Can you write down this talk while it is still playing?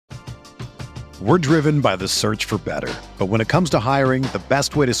We're driven by the search for better. But when it comes to hiring, the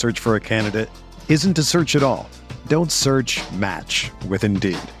best way to search for a candidate isn't to search at all. Don't search, match with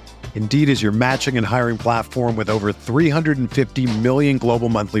Indeed. Indeed is your matching and hiring platform with over 350 million global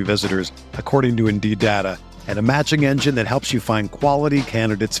monthly visitors, according to Indeed data, and a matching engine that helps you find quality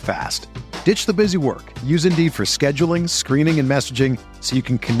candidates fast. Ditch the busy work. Use Indeed for scheduling, screening, and messaging so you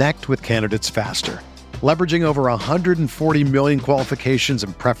can connect with candidates faster. Leveraging over 140 million qualifications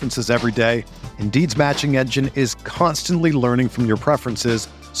and preferences every day, Indeed's matching engine is constantly learning from your preferences,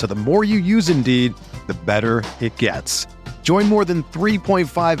 so the more you use Indeed, the better it gets. Join more than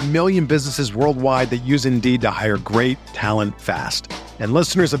 3.5 million businesses worldwide that use Indeed to hire great talent fast. And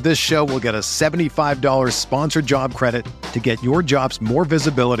listeners of this show will get a $75 sponsored job credit to get your jobs more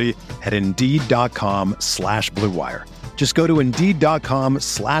visibility at Indeed.com/Blue Wire. Just go to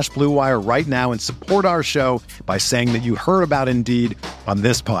Indeed.com/Blue Wire right now and support our show by saying that you heard about Indeed on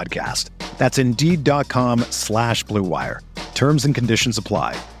this podcast. That's Indeed.com/Blue Wire. Terms and conditions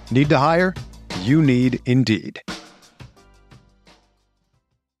apply. Need to hire? You need Indeed.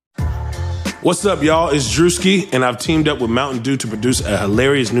 What's up, y'all? It's Drewski, and I've teamed up with Mountain Dew to produce a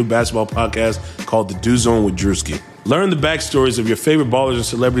hilarious new basketball podcast called The Dew Zone with Drewski. Learn the backstories of your favorite ballers and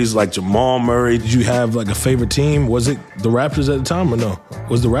celebrities like Jamal Murray. Did you have like a favorite team? Was it the Raptors at the time or no?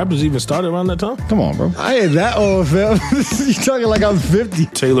 Was the Raptors even started around that time? Come on, bro. I ain't that old, fam. You talking like I'm 50.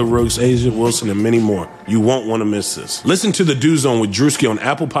 Taylor Rooks, Asia Wilson, and many more. You won't want to miss this. Listen to The Dew Zone with Drewski on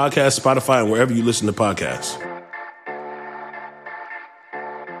Apple Podcasts, Spotify, and wherever you listen to podcasts.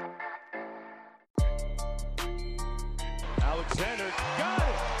 Alexander got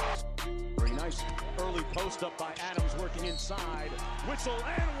it. Very nice early post up by Adams working inside. Whistle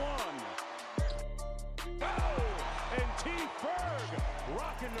and one. Oh, and T. Berg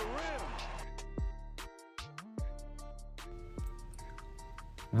rocking the rim.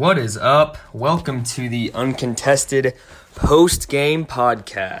 What is up? Welcome to the Uncontested Post-Game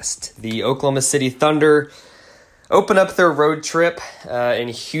Podcast. The Oklahoma City Thunder open up their road trip in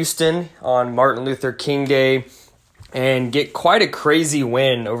Houston on Martin Luther King Day and get quite a crazy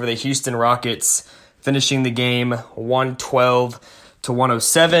win over the Houston Rockets, finishing the game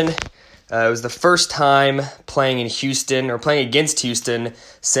 112-107. It was the first time playing in Houston, or playing against Houston,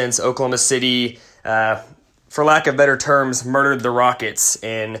 since Oklahoma City, for lack of better terms, murdered the Rockets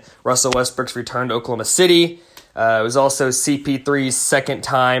in Russell Westbrook's return to Oklahoma City. It was also CP3's second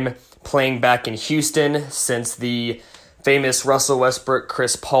time playing back in Houston since the famous Russell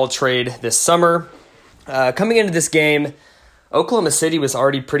Westbrook-Chris Paul trade this summer. Coming into this game, Oklahoma City was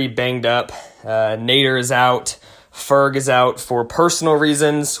already pretty banged up. Nader is out. Ferg is out for personal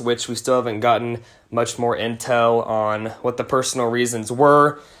reasons, which we still haven't gotten much more intel on what the personal reasons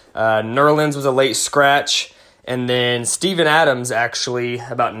were. Nerlens was a late scratch. And then Steven Adams, actually,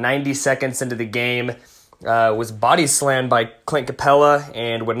 about 90 seconds into the game, was body slammed by Clint Capella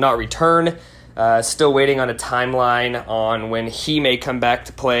and would not return. Still waiting on a timeline on when he may come back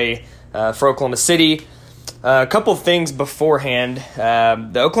to play for Oklahoma City. A couple things beforehand.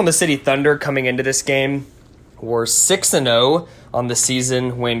 The Oklahoma City Thunder coming into this game were 6-0 on the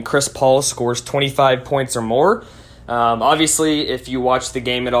season when Chris Paul scores 25 points or more. Obviously, if you watched the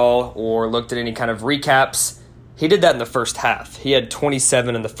game at all or looked at any kind of recaps, he did that in the first half. He had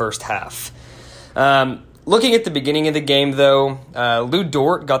 27 in the first half. Looking at the beginning of the game, though, Lou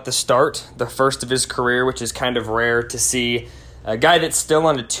Dort got the start, the first of his career, which is kind of rare to see a guy that's still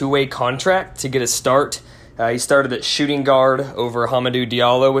on a two-way contract to get a start. He started at shooting guard over Hamidou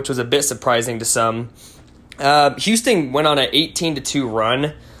Diallo, which was a bit surprising to some. Houston went on an 18-2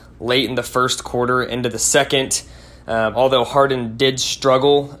 run late in the first quarter into the second. Although Harden did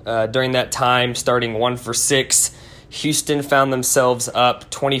struggle during that time, starting 1 for 6, Houston found themselves up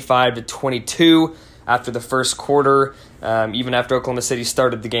 25-22 after the first quarter, even after Oklahoma City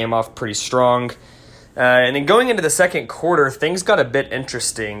started the game off pretty strong. And then going into the second quarter, things got a bit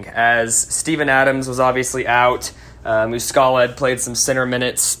interesting as Steven Adams was obviously out. Muscala had played some center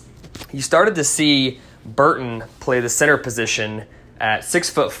minutes. You started to see Burton play the center position at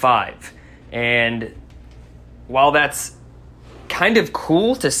 6'5", and while that's kind of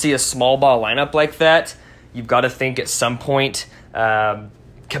cool to see a small ball lineup like that, you've got to think at some point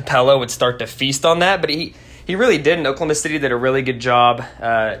Capella would start to feast on that, but he really didn't. Oklahoma City did a really good job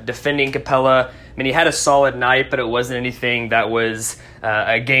defending Capella. I mean, he had a solid night, but it wasn't anything that was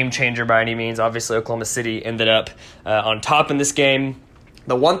a game changer by any means. Obviously, Oklahoma City ended up on top in this game.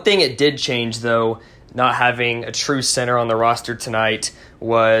 The one thing it did change, though, not having a true center on the roster tonight,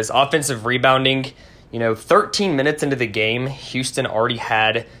 was offensive rebounding. 13 minutes into the game, Houston already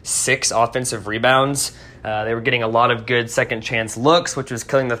had 6 offensive rebounds. They were getting a lot of good second chance looks, which was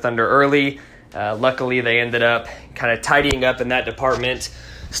killing the Thunder early. Luckily, they ended up kind of tidying up in that department,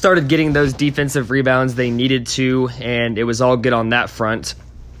 started getting those defensive rebounds they needed to, and it was all good on that front.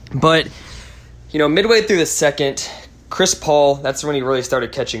 But, midway through the second, Chris Paul, that's when he really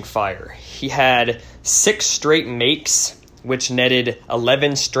started catching fire. He had 6 straight makes, which netted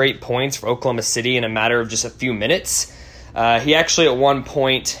 11 straight points for Oklahoma City in a matter of just a few minutes. He actually at one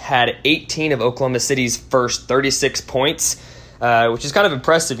point had 18 of Oklahoma City's first 36 points, which is kind of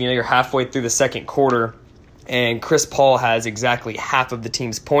impressive. You're halfway through the second quarter, and Chris Paul has exactly half of the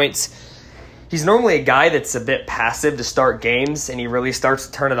team's points. He's normally a guy that's a bit passive to start games, and he really starts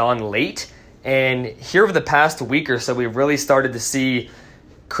to turn it on late. And here over the past week or so, we've really started to see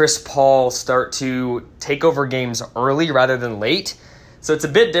Chris Paul start to take over games early rather than late. So it's a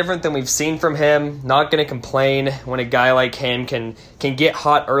bit different than we've seen from him. Not going to complain when a guy like him can get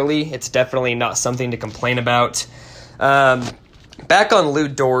hot early. It's definitely not something to complain about. Back on Lu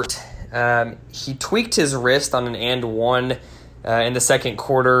Dort, he tweaked his wrist on an and one in the second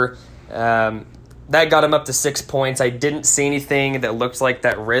quarter. That got him up to 6 points. I didn't see anything that looked like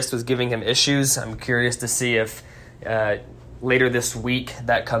that wrist was giving him issues. I'm curious to see if later this week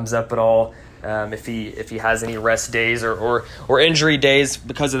that comes up at all, if he has any rest days or injury days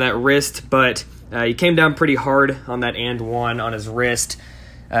because of that wrist. But he came down pretty hard on that and one on his wrist.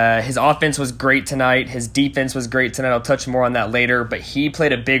 His offense was great tonight. His defense was great tonight. I'll touch more on that later. But he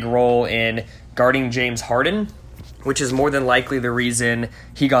played a big role in guarding James Harden, which is more than likely the reason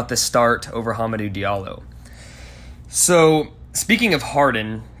he got the start over Hamidou Diallo. So, speaking of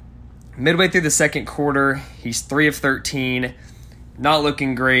Harden, midway through the second quarter, he's 3 of 13, not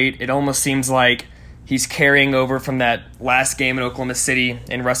looking great. It almost seems like he's carrying over from that last game in Oklahoma City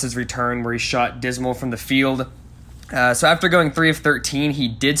in Russ's return where he shot dismal from the field. So after going 3 of 13, he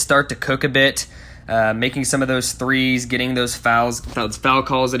did start to cook a bit, making some of those threes, getting those foul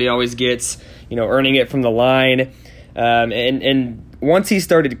calls that he always gets, earning it from the line. And once he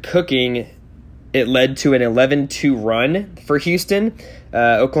started cooking, it led to an 11-2 run for Houston.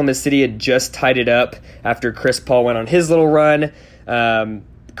 Oklahoma City had just tied it up after Chris Paul went on his little run.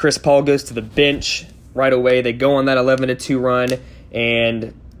 Chris Paul goes to the bench right away. They go on that 11-2 run,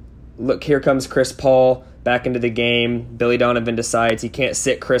 and look, here comes Chris Paul back into the game. Billy Donovan decides he can't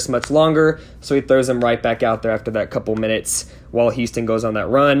sit Chris much longer, so he throws him right back out there after that couple minutes while Houston goes on that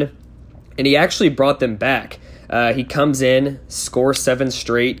run. And he actually brought them back. He comes in, scores 7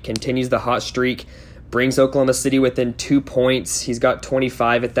 straight, continues the hot streak, brings Oklahoma City within 2 points. He's got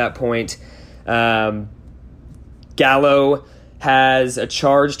 25 at that point. Gallo has a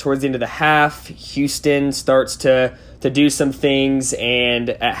charge towards the end of the half. Houston starts to do some things, and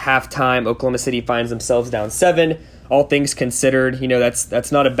at halftime, Oklahoma City finds themselves down 7. All things considered,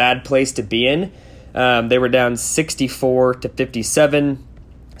 that's not a bad place to be in. They were down 64-57.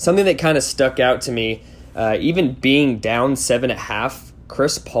 Something that kind of stuck out to me, even being down 7 at half,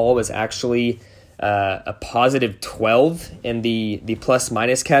 Chris Paul was actually a positive 12 in the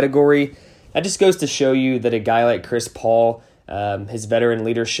plus-minus category. That just goes to show you that a guy like Chris Paul, his veteran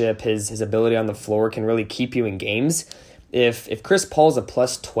leadership, his ability on the floor can really keep you in games. If Chris Paul's a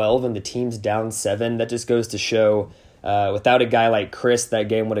plus 12 and the team's down 7, that just goes to show without a guy like Chris, that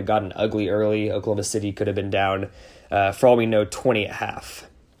game would have gotten ugly early. Oklahoma City could have been down, for all we know, 20 at half.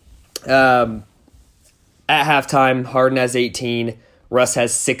 At halftime, Harden has 18, Russ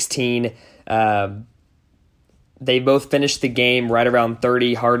has 16. They both finished the game right around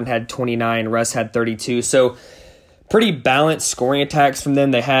 30. Harden had 29, Russ had 32. So pretty balanced scoring attacks from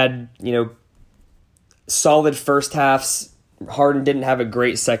them. They had, solid first halves. Harden didn't have a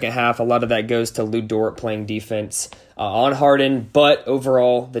great second half. A lot of that goes to Lu Dort playing defense on Harden. But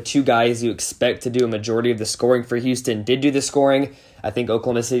overall, the two guys you expect to do a majority of the scoring for Houston did do the scoring. I think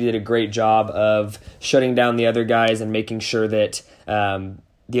Oklahoma City did a great job of shutting down the other guys and making sure that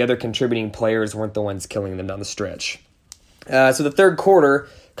the other contributing players weren't the ones killing them down the stretch. So the third quarter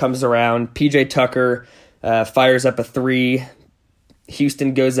comes around. PJ Tucker fires up a 3.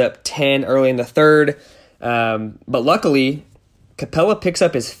 Houston goes up 10 early in the third. But luckily, Capella picks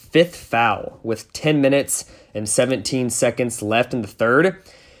up his 5th foul with 10 minutes and 17 seconds left in the third,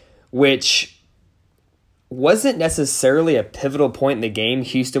 which wasn't necessarily a pivotal point in the game.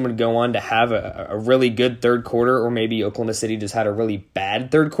 Houston would go on to have a really good third quarter, or maybe Oklahoma City just had a really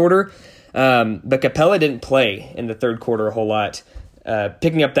bad third quarter. But Capella didn't play in the third quarter a whole lot.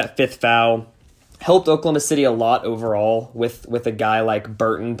 Picking up that 5th foul helped Oklahoma City a lot overall with a guy like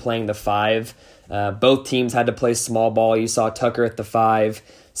Burton playing the 5. Both teams had to play small ball. You saw Tucker at the 5.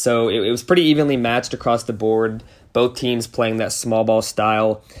 So it was pretty evenly matched across the board. Both teams playing that small ball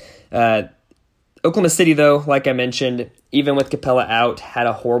style. Oklahoma City, though, like I mentioned, even with Capella out, had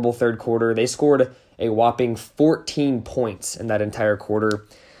a horrible third quarter. They scored a whopping 14 points in that entire quarter.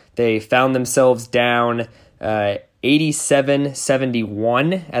 They found themselves down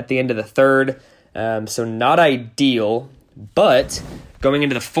 87-71 at the end of the third. So not ideal, but going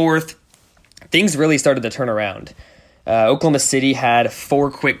into the fourth, things really started to turn around. Oklahoma City had 4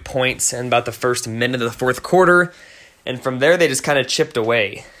 quick points in about the first minute of the fourth quarter, and from there they just kind of chipped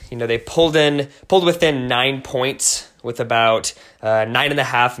away. They pulled within 9 points with about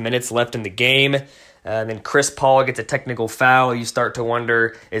 9.5 minutes left in the game. Then Chris Paul gets a technical foul. You start to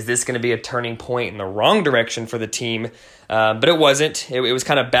wonder, is this going to be a turning point in the wrong direction for the team? But it wasn't. It was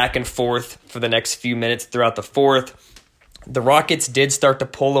kind of back and forth for the next few minutes throughout the fourth. The Rockets did start to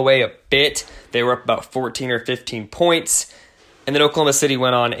pull away a bit. They were up about 14 or 15 points. And then Oklahoma City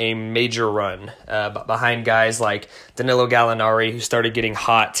went on a major run behind guys like Danilo Gallinari, who started getting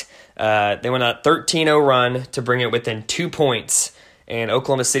hot. They went on a 13-0 run to bring it within 2 points. And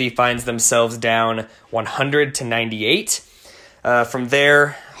Oklahoma City finds themselves down 100-98. From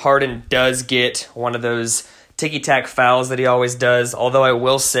there, Harden does get one of those ticky-tack fouls that he always does, although I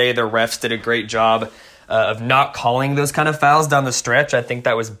will say the refs did a great job of not calling those kind of fouls down the stretch. I think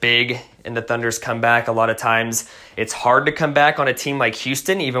that was big in the Thunder's comeback. A lot of times it's hard to come back on a team like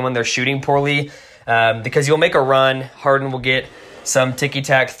Houston, even when they're shooting poorly, because you'll make a run. Harden will get some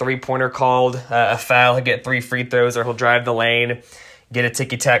ticky-tack three-pointer called, a foul, he'll get 3 free throws, or he'll drive the lane, get a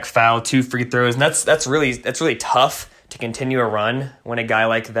ticky-tack foul, 2 free throws, and that's really tough to continue a run when a guy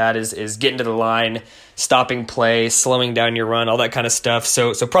like that is getting to the line, stopping play, slowing down your run, all that kind of stuff.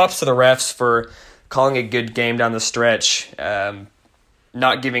 So props to the refs for calling a good game down the stretch,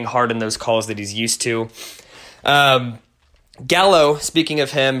 not giving Harden those calls that he's used to. Gallo, speaking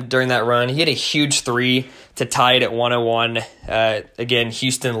of him during that run, he had a huge 3 to tie it at 101. Again,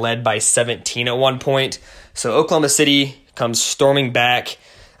 Houston led by 17 at one point. So Oklahoma City comes storming back.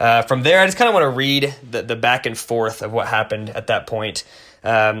 From there, I just kind of want to read the back and forth of what happened at that point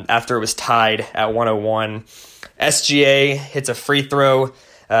after it was tied at 101. SGA hits a free throw,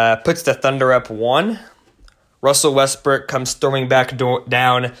 puts the Thunder up 1. Russell Westbrook comes storming back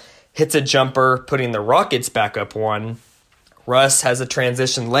down, hits a jumper, putting the Rockets back up 1. Russ has a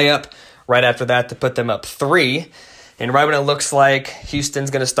transition layup right after that to put them up 3. And right when it looks like Houston's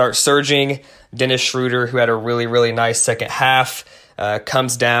going to start surging, Dennis Schroeder, who had a really, really nice second half,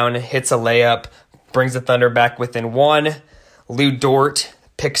 comes down, hits a layup, brings the Thunder back within 1. Lou Dort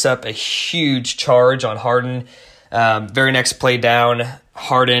picks up a huge charge on Harden. Very next play down,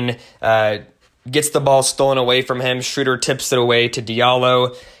 Harden gets the ball stolen away from him. Schroeder tips it away to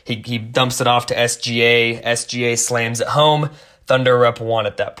Diallo. He dumps it off to SGA. SGA slams it home. Thunder are up 1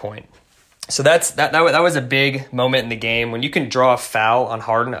 at that point. So that was a big moment in the game when you can draw a foul on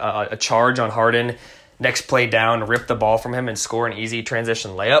Harden, a charge on Harden, next play down, rip the ball from him and score an easy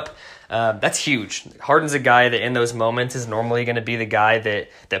transition layup. That's huge. Harden's a guy that in those moments is normally going to be the guy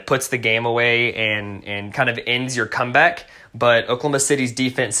that puts the game away and kind of ends your comeback. But Oklahoma City's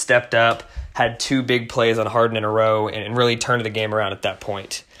defense stepped up, had 2 big plays on Harden in a row, and really turned the game around at that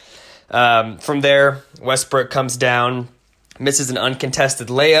point. From there, Westbrook comes down, misses an uncontested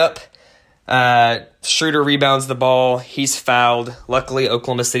layup. Schroeder rebounds the ball. He's fouled. Luckily,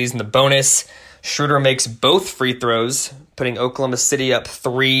 Oklahoma City's in the bonus. Schroeder makes both free throws, putting Oklahoma City up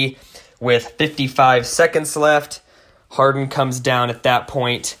 3 with 55 seconds left. Harden comes down at that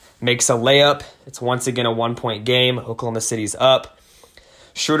point, makes a layup. It's once again a 1-point game. Oklahoma City's up.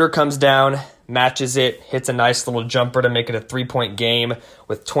 Schroeder comes down, matches it, hits a nice little jumper to make it a 3-point game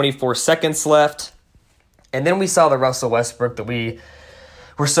with 24 seconds left. And then we saw the Russell Westbrook that we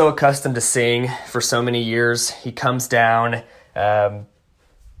were so accustomed to seeing for so many years. He comes down,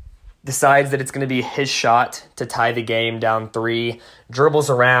 decides that it's going to be his shot to tie the game down 3,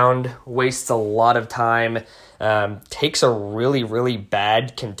 dribbles around, wastes a lot of time, takes a really, really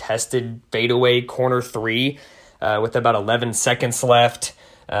bad contested fadeaway corner 3 with about 11 seconds left.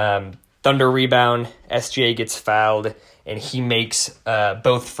 Thunder rebound, SGA gets fouled, and he makes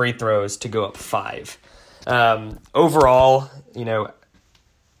both free throws to go up 5. Overall,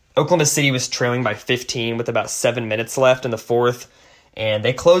 Oklahoma City was trailing by 15 with about 7 minutes left in the fourth, and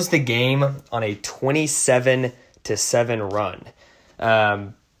they closed the game on a 27-7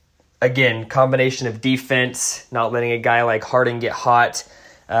 run. Again, combination of defense, not letting a guy like Harden get hot,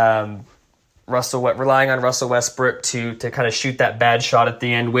 relying on Russell Westbrook to kind of shoot that bad shot at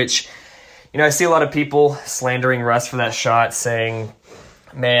the end, which, I see a lot of people slandering Russ for that shot, saying,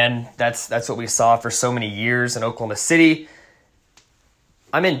 man, that's what we saw for so many years in Oklahoma City.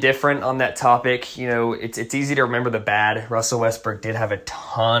 I'm indifferent on that topic. It's easy to remember the bad. Russell Westbrook did have a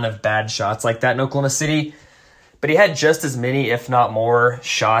ton of bad shots like that in Oklahoma City. but he had just as many, if not more,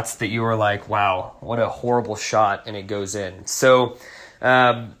 shots that you were like, wow, what a horrible shot, and it goes in. So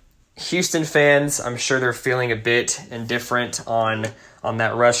Houston fans, I'm sure they're feeling a bit indifferent on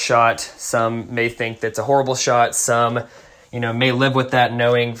that Russ shot. Some may think that's a horrible shot. Some, may live with that,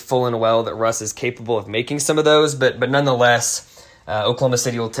 knowing full and well that Russ is capable of making some of those. But nonetheless, Oklahoma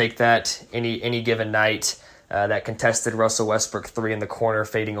City will take that any given night. That contested Russell Westbrook 3 in the corner,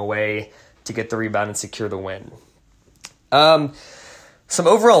 fading away to get the rebound and secure the win. Some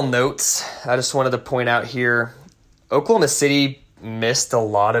overall notes I just wanted to point out here. Oklahoma City missed a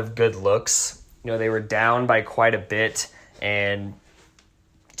lot of good looks. They were down by quite a bit, and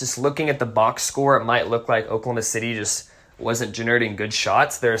just looking at the box score, it might look like Oklahoma City just wasn't generating good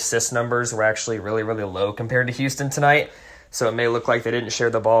shots. Their assist numbers were actually really, really low compared to Houston tonight, so it may look like they didn't share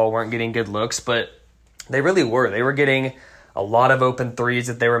the ball, weren't getting good looks, but they really were. They were getting a lot of open threes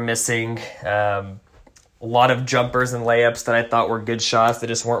that they were missing, a lot of jumpers and layups that I thought were good shots that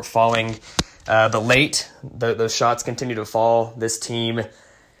just weren't falling. Those shots continued to fall. This team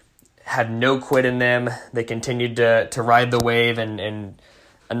had no quit in them. They continued to ride the wave, and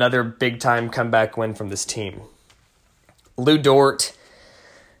another big-time comeback win from this team. Lou Dort,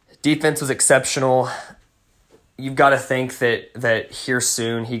 defense was exceptional. You've got to think that here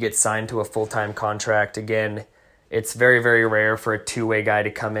soon he gets signed to a full-time contract. Again, it's very, very rare for a two-way guy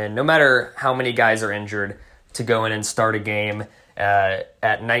to come in, no matter how many guys are injured, to go in and start a game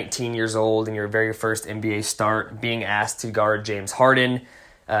at 19 years old in your very first NBA start, being asked to guard James Harden.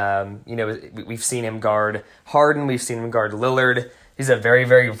 We've seen him guard Harden. We've seen him guard Lillard. He's a very,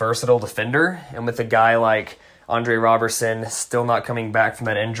 very versatile defender. And with a guy like Andre Robertson still not coming back from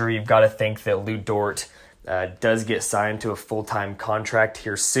that injury, you've got to think that Lou Dort does get signed to a full-time contract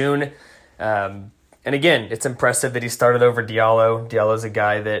here soon. And again, it's impressive that he started over Diallo. Diallo's a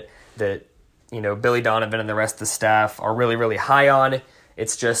guy that Billy Donovan and the rest of the staff are really, really high on.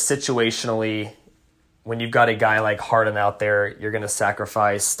 It's just situationally, when you've got a guy like Harden out there, you're going to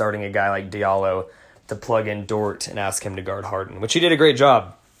sacrifice starting a guy like Diallo to plug in Dort and ask him to guard Harden, which he did a great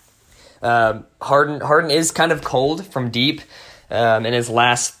job. Harden is kind of cold from deep. In his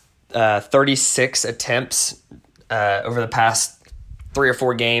last 36 attempts over the past 3 or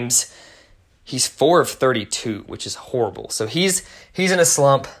 4 games, he's 4 of 32, which is horrible. So he's in a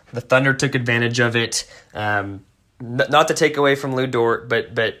slump. The Thunder took advantage of it. Not to take away from Lou Dort,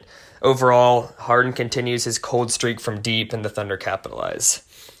 but overall, Harden continues his cold streak from deep, and the Thunder capitalize.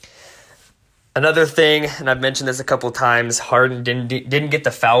 Another thing, and I've mentioned this a couple times, Harden didn't get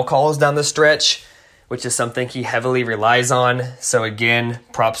the foul calls down the stretch, which is something he heavily relies on. So again,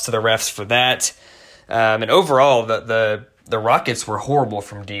 props to the refs for that. And overall, the Rockets were horrible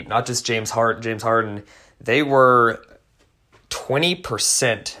from deep. Not just James Harden. They were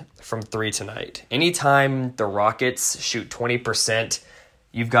 20% from 3 tonight. Anytime the Rockets shoot 20%,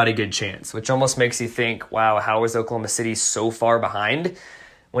 you've got a good chance, which almost makes you think, wow, how is Oklahoma City so far behind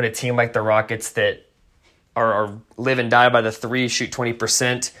when a team like the Rockets that are live and die by the 3 shoot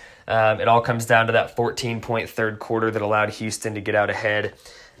 20%? It all comes down to that 14-point third quarter that allowed Houston to get out ahead.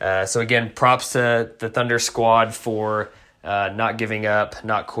 So again, props to the Thunder squad for not giving up,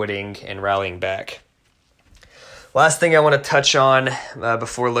 not quitting, and rallying back. Last thing I want to touch on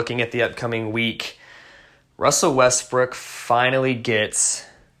before looking at the upcoming week, Russell Westbrook finally gets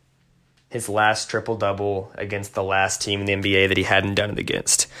his last triple-double against the last team in the NBA that he hadn't done it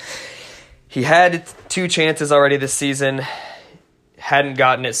against. He had 2 chances already this season, hadn't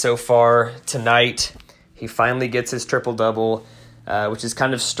gotten it so far. Tonight, he finally gets his triple-double, which is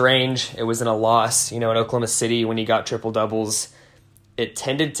kind of strange. It was in a loss. In Oklahoma City, when he got triple-doubles, it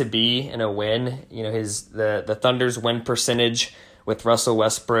tended to be in a win. The Thunder's win percentage with Russell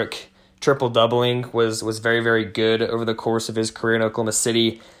Westbrook triple-doubling was very, very good over the course of his career in Oklahoma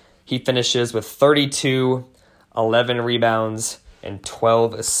City. He finishes with 32, 11 rebounds, and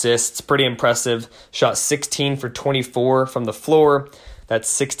 12 assists. Pretty impressive. Shot 16 for 24 from the floor.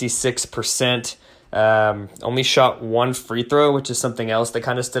 That's 66%. Only shot 1 free throw, which is something else that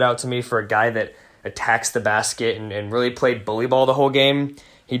kind of stood out to me for a guy that attacks the basket and really played bully ball the whole game.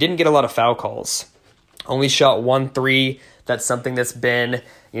 He didn't get a lot of foul calls. Only shot 1 3. That's something that's been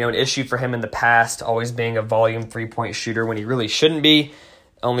an issue for him in the past, always being a volume 3-point shooter when he really shouldn't be.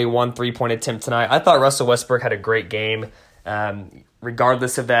 Only 1 3-point attempt tonight. I thought Russell Westbrook had a great game.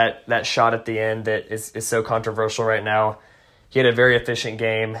 Regardless of that shot at the end that is so controversial right now, he had a very efficient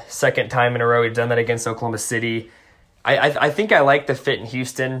game. Second time in a row he'd done that against Oklahoma City. I think I like the fit in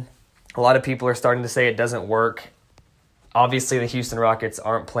Houston. A lot of people are starting to say it doesn't work. Obviously, the Houston Rockets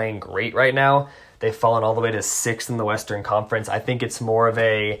aren't playing great right now. They've fallen all the way to 6th in the Western Conference. I think it's more of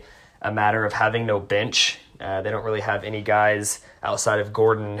a matter of having no bench. They don't really have any guys outside of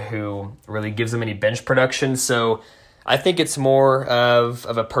Gordon who really gives them any bench production. So I think it's more of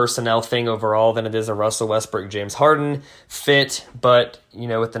a personnel thing overall than it is a Russell Westbrook, James Harden fit. But,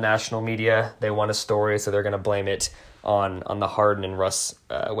 with the national media, they want a story, so they're going to blame it on the Harden and Russ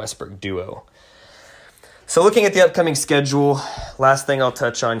Westbrook duo. So looking at the upcoming schedule, last thing I'll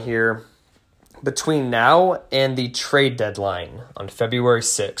touch on here, between now and the trade deadline on February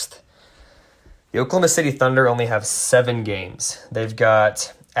 6th, the Oklahoma City Thunder only have 7 games. They've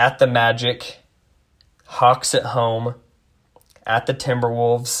got at the Magic, Hawks at home, at the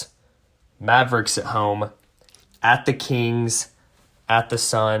Timberwolves, Mavericks at home, at the Kings, at the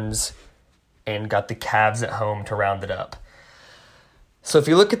Suns, and got the Cavs at home to round it up. So if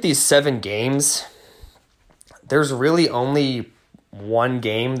you look at these 7 games, there's really only one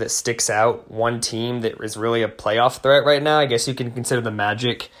game that sticks out, one team that is really a playoff threat right now. I guess you can consider the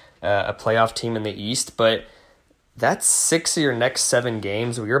Magic a playoff team in the East, but that's 6 of your next 7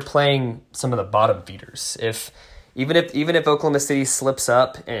 games where you're playing some of the bottom feeders. Even if Oklahoma City slips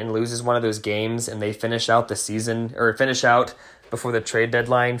up and loses one of those games and they finish out the season or finish out before the trade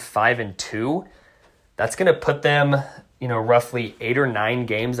deadline 5-2, that's going to put them, roughly 8 or 9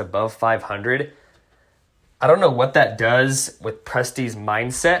 games above 500. I don't know what that does with Presti's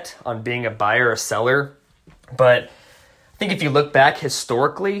mindset on being a buyer or seller, but I think if you look back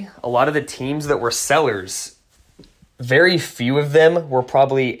historically, a lot of the teams that were sellers, very few of them were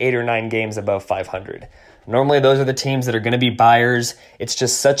probably 8 or 9 games above 500. Normally, those are the teams that are going to be buyers. It's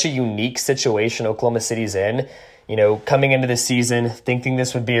just such a unique situation Oklahoma City's in. Coming into the season, thinking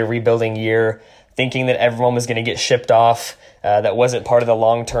this would be a rebuilding year, thinking that everyone was going to get shipped off. That wasn't part of the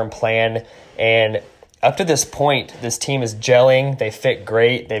long-term plan. And up to this point, this team is gelling. They fit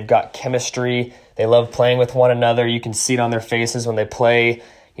great. They've got chemistry. They love playing with one another. You can see it on their faces when they play,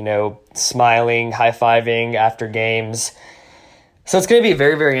 smiling, high-fiving after games. So it's going to be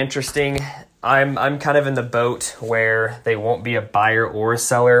very, very interesting. I'm kind of in the boat where they won't be a buyer or a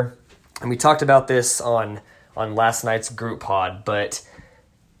seller. And we talked about this on last night's group pod, but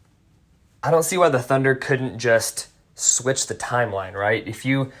I don't see why the Thunder couldn't just switch the timeline, right? If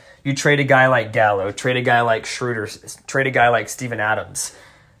you trade a guy like Gallo, trade a guy like Schroeder, trade a guy like Steven Adams,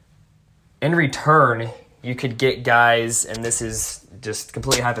 in return, you could get guys, and this is just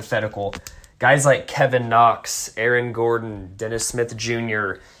completely hypothetical, guys like Kevin Knox, Aaron Gordon, Dennis Smith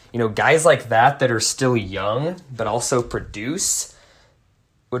Jr., guys like that are still young but also produce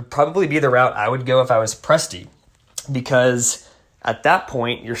would probably be the route I would go if I was Presti, because at that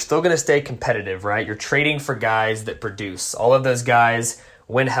point, you're still going to stay competitive, right? You're trading for guys that produce. All of those guys,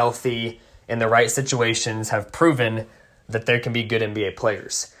 when healthy, in the right situations, have proven that they can be good NBA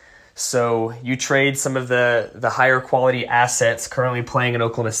players. So you trade some of the higher quality assets currently playing in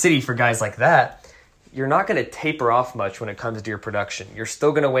Oklahoma City for guys like that, you're not going to taper off much when it comes to your production. You're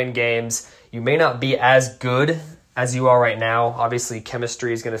still going to win games. You may not be as good as you are right now. Obviously,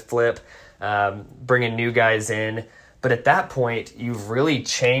 chemistry is going to flip, bringing new guys in. But at that point, you've really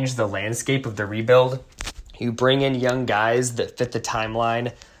changed the landscape of the rebuild. You bring in young guys that fit the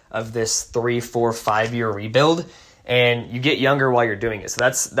timeline of this 3, 4, 5-year rebuild, and you get younger while you're doing it. So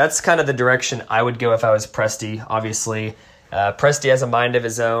that's kind of the direction I would go if I was Presti. Obviously, Presti has a mind of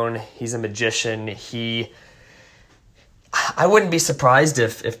his own. He's a magician. I wouldn't be surprised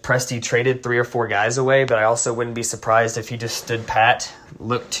if Presti traded 3 or 4 guys away, but I also wouldn't be surprised if he just stood pat,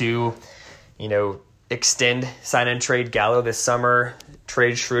 looked to, extend, sign and trade Gallo this summer,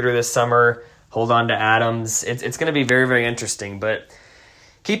 trade Schroeder this summer, hold on to Adams. It's going to be very, very interesting. But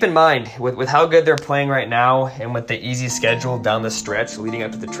keep in mind, with how good they're playing right now and with the easy schedule down the stretch leading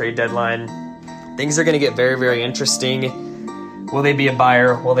up to the trade deadline, things are going to get very, very interesting. Will they be a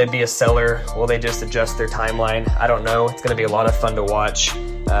buyer? Will they be a seller? Will they just adjust their timeline? I don't know. It's going to be a lot of fun to watch.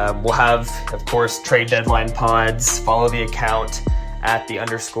 We'll have, of course, trade deadline pods. Follow the account at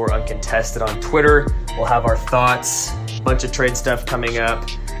 @_uncontested on Twitter. We'll have our thoughts, a bunch of trade stuff coming up.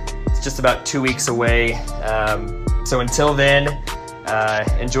 It's just about 2 weeks away. So until then,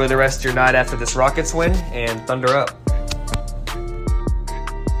 enjoy the rest of your night after this Rockets win, and Thunder up.